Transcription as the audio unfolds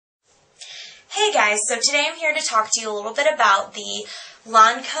Hey guys, so today I'm here to talk to you a little bit about the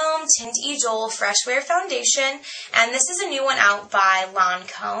Lancome Tint Idole Fresh Wear Foundation, and this is a new one out by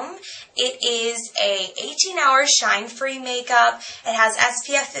Lancome. It is a 18-hour shine-free makeup. It has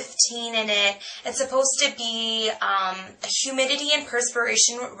SPF 15 in it. It's supposed to be a humidity and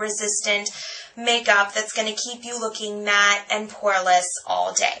perspiration resistant makeup that's going to keep you looking matte and poreless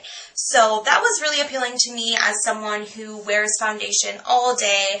all day. So that was really appealing to me as someone who wears foundation all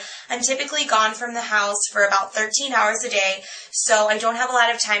day. I'm typically gone from the house for about 13 hours a day, so I don't have a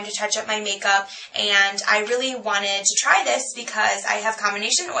lot of time to touch up my makeup, and I really wanted to try this because I have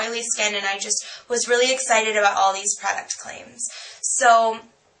combination oily skin and I just was really excited about all these product claims. So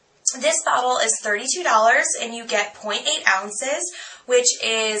this bottle is $32 and you get 0.8 ounces, which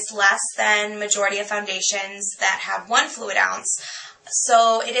is less than majority of foundations that have 1 fluid ounce.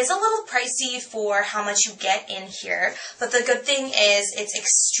 So it is a little pricey for how much you get in here, but the good thing is it's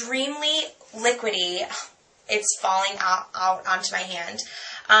extremely liquidy. It's falling out onto my hand.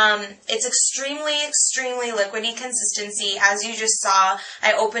 It's extremely liquidy consistency. As you just saw,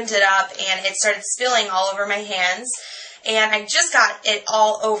 I opened it up and it started spilling all over my hands, and I just got it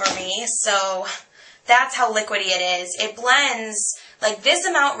all over me, so that's how liquidy it is. It blends, like this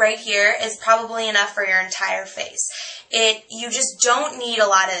amount right here is probably enough for your entire face. You just don't need a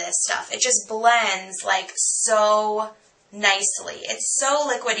lot of this stuff. It just blends like so nicely. It's so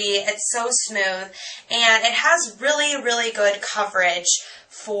liquidy, it's so smooth, and it has really good coverage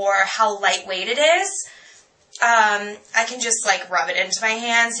for how lightweight it is. I can just like rub it into my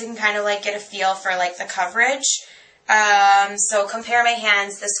hands. You can kind of like get a feel for like the coverage. So compare my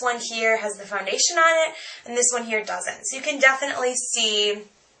hands. This one here has the foundation on it, and this one here doesn't. So you can definitely see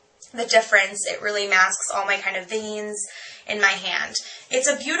the difference. It really masks all my kind of veins in my hand. It's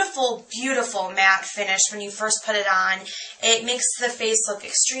a beautiful matte finish when you first put it on. It makes the face look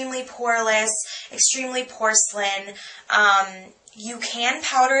extremely poreless, extremely porcelain. You can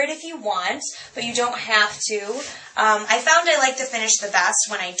powder it if you want, but you don't have to. I found I like the finish the best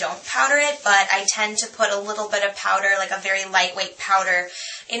when I don't powder it, but I tend to put a little bit of powder, like a very lightweight powder,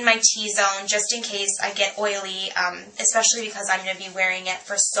 in my T-zone just in case I get oily, especially because I'm going to be wearing it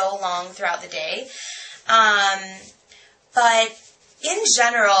for so long throughout the day. But in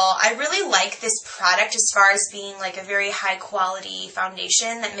general, I really like this product as far as being like a very high quality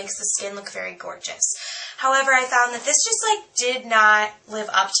foundation that makes the skin look very gorgeous. However, I found that this just like did not live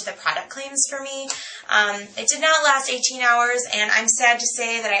up to the product claims for me. It did not last 18 hours, and I'm sad to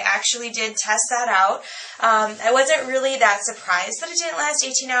say that I actually did test that out. I wasn't really that surprised that it didn't last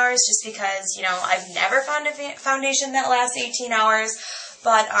 18 hours just because, you know, I've never found a foundation that lasts 18 hours,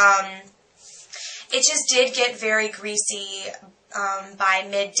 but it just did get very greasy by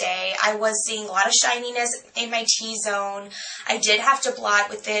midday. I was seeing a lot of shininess in my T-zone. I did have to blot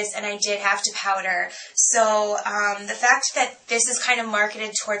with this, and I did have to powder. So the fact that this is kind of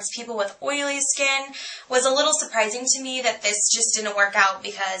marketed towards people with oily skin was a little surprising to me, that this just didn't work out,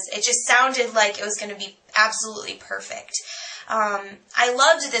 because it just sounded like it was going to be absolutely perfect. I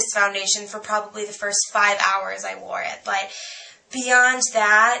loved this foundation for probably the first 5 hours I wore it, but beyond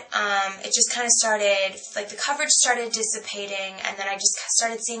that, it just kind of started, like the coverage started dissipating, and then I just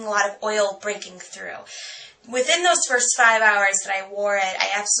started seeing a lot of oil breaking through. Within those first 5 hours that I wore it, I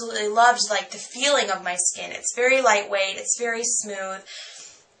absolutely loved like the feeling of my skin. It's very lightweight, it's very smooth,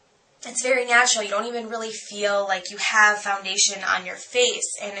 it's very natural. You don't even really feel like you have foundation on your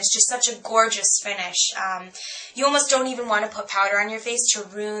face, and it's just such a gorgeous finish. You almost don't even want to put powder on your face to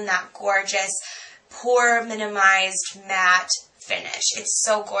ruin that gorgeous, pore minimized matte finish. It's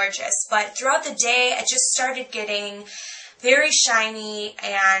so gorgeous. But throughout the day, I just started getting very shiny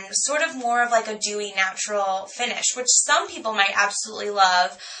and sort of more of like a dewy natural finish, which some people might absolutely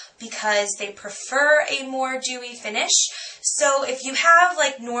love because they prefer a more dewy finish. So if you have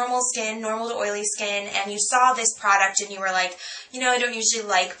like normal skin, normal to oily skin, and you saw this product and you were like, you know, I don't usually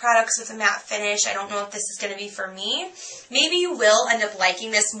like products with a matte finish, I don't know if this is going to be for me, maybe you will end up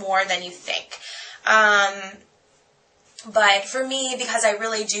liking this more than you think. But for me, because I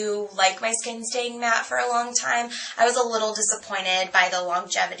really do like my skin staying matte for a long time, I was a little disappointed by the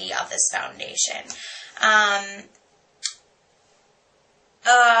longevity of this foundation.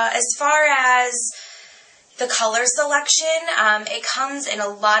 As far as the color selection, it comes in a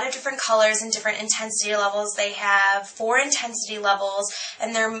lot of different colors and different intensity levels. They have 4 intensity levels,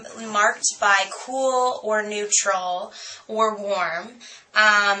 and they're marked by cool or neutral or warm.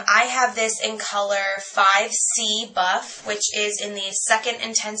 I have this in color 5C Buff, which is in the 2nd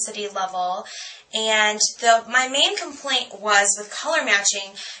intensity level, And my main complaint was with color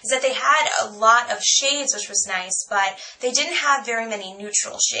matching is that they had a lot of shades, which was nice, but they didn't have very many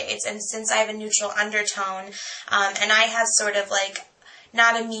neutral shades. And since I have a neutral undertone, and I have sort of like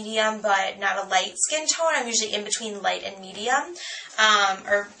not a medium, but not a light skin tone. I'm usually in between light and medium,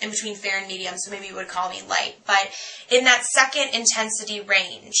 or in between fair and medium, so maybe you would call me light. But in that second intensity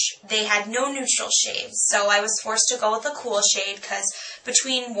range, they had no neutral shades, so I was forced to go with a cool shade, because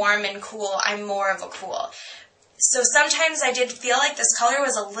between warm and cool, I'm more of a cool. So sometimes I did feel like this color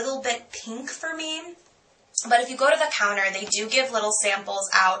was a little bit pink for me. But if you go to the counter, they do give little samples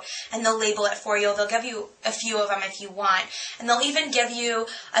out, and they'll label it for you. They'll give you a few of them if you want. And they'll even give you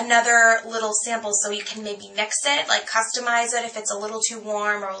another little sample so you can maybe mix it, like customize it if it's a little too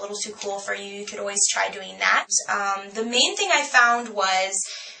warm or a little too cool for you. You could always try doing that. The main thing I found was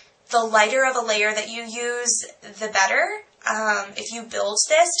the lighter of a layer that you use, the better. If you build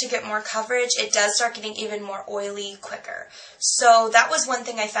this to get more coverage, it does start getting even more oily quicker. So that was one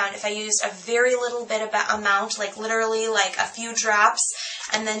thing I found. If I used a very little bit amount, like literally like a few drops,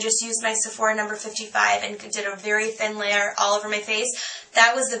 and then just used my Sephora number 55 and did a very thin layer all over my face,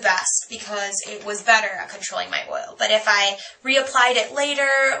 that was the best because it was better at controlling my oil. But if I reapplied it later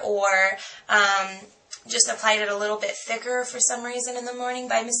or just applied it a little bit thicker for some reason in the morning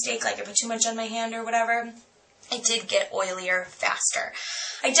by mistake, like I put too much on my hand or whatever, it did get oilier faster.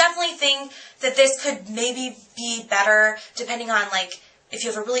 I definitely think that this could maybe be better depending on, like, if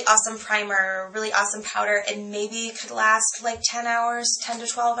you have a really awesome primer or a really awesome powder, it maybe could last like 10 hours, 10 to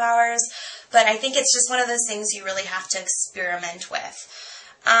 12 hours. But I think it's just one of those things you really have to experiment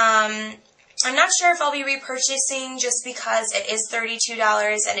with. I'm not sure if I'll be repurchasing just because it is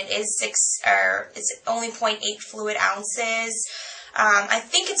 $32 and it is it's only 0.8 fluid ounces. I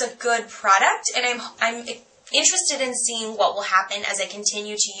think it's a good product, and I'm interested in seeing what will happen as I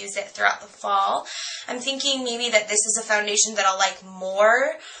continue to use it throughout the fall. I'm thinking maybe that this is a foundation that I'll like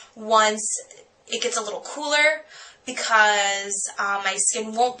more once it gets a little cooler, because my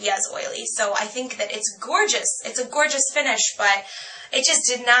skin won't be as oily. So I think that it's gorgeous. It's a gorgeous finish, but it just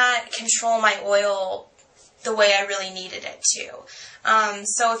did not control my oil the way I really needed it to.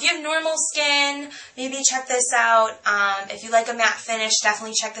 So if you have normal skin, maybe check this out. If you like a matte finish,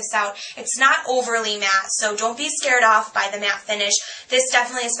 definitely check this out. It's not overly matte, so don't be scared off by the matte finish. This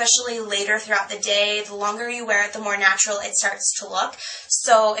definitely, especially later throughout the day, the longer you wear it, the more natural it starts to look.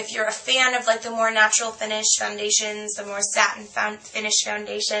 So if you're a fan of like the more natural finish foundations, the more satin finish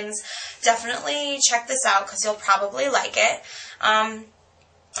foundations, definitely check this out because you'll probably like it.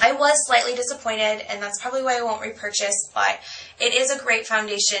 I was slightly disappointed, and that's probably why I won't repurchase, but it is a great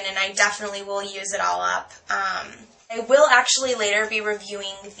foundation, and I definitely will use it all up. I will actually later be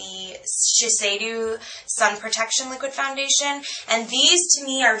reviewing the Shiseido Sun Protection Liquid Foundation, and these to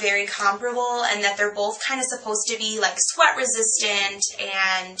me are very comparable, and that they're both kind of supposed to be like sweat resistant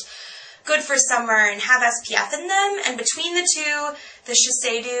and good for summer and have SPF in them, and between the two, the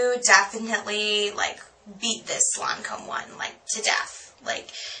Shiseido definitely like beat this Lancome one like to death.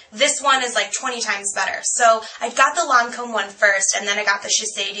 Like, this one is like 20 times better. So I got the Lancome one first, and then I got the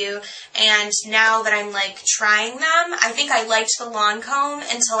Shiseido, and now that I'm like trying them, I think I liked the Lancome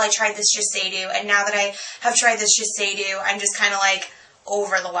until I tried this Shiseido, and now that I have tried this Shiseido, I'm just kind of like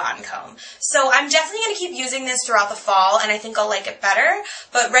over the Lancome. So I'm definitely going to keep using this throughout the fall, and I think I'll like it better.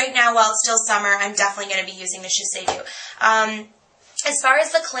 But right now, while it's still summer, I'm definitely going to be using the Shiseido. As far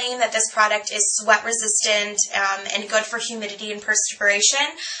as the claim that this product is sweat resistant and good for humidity and perspiration,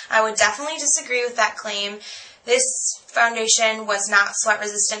 I would definitely disagree with that claim. This foundation was not sweat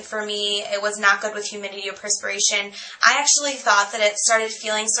resistant for me. It was not good with humidity or perspiration. I actually thought that it started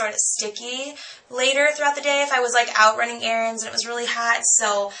feeling sort of sticky later throughout the day if I was like out running errands and it was really hot.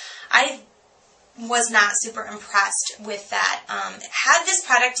 So I was not super impressed with that. Had this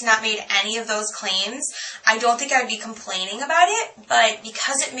product not made any of those claims, I don't think I would be complaining about it, but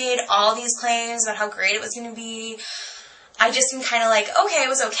because it made all these claims about how great it was going to be, I just am kind of like, okay, it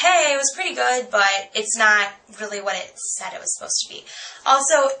was pretty good, but it's not really what it said it was supposed to be.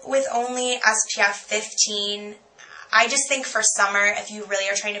 Also, with only SPF 15, I just think for summer, if you really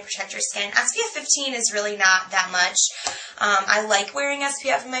are trying to protect your skin, SPF 15 is really not that much. I like wearing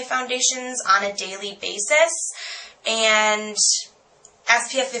SPF in my foundations on a daily basis, and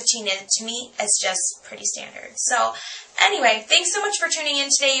SPF 15 to me is just pretty standard. So anyway, thanks so much for tuning in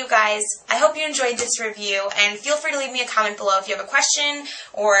today, you guys. I hope you enjoyed this review, and feel free to leave me a comment below if you have a question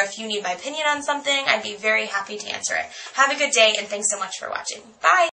or if you need my opinion on something. I'd be very happy to answer it. Have a good day, and thanks so much for watching. Bye!